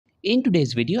In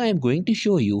today's video, I am going to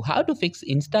show you how to fix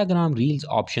Instagram Reels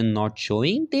option not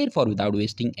showing. Therefore, without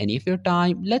wasting any of your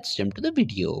time, let's jump to the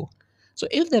video. So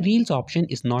if the Reels option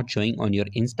is not showing on your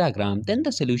Instagram, then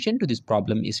the solution to this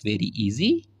problem is very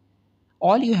easy.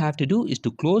 All you have to do is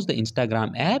to close the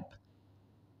Instagram app,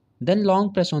 then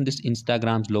long press on this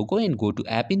Instagram's logo and go to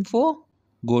app info,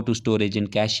 go to storage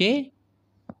and cache.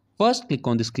 First click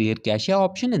on this clear cache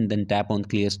option and then tap on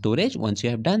clear storage. Once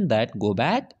you have done that, go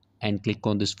back and click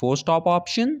on this force stop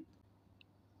option.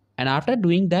 And after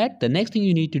doing that, the next thing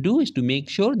you need to do is to make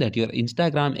sure that your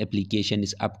Instagram application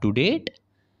is up to date.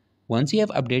 Once you have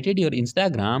updated your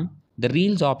Instagram, the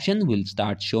Reels option will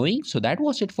start showing. So that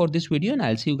was it for this video and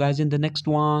I'll see you guys in the next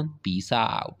one. Peace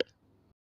out.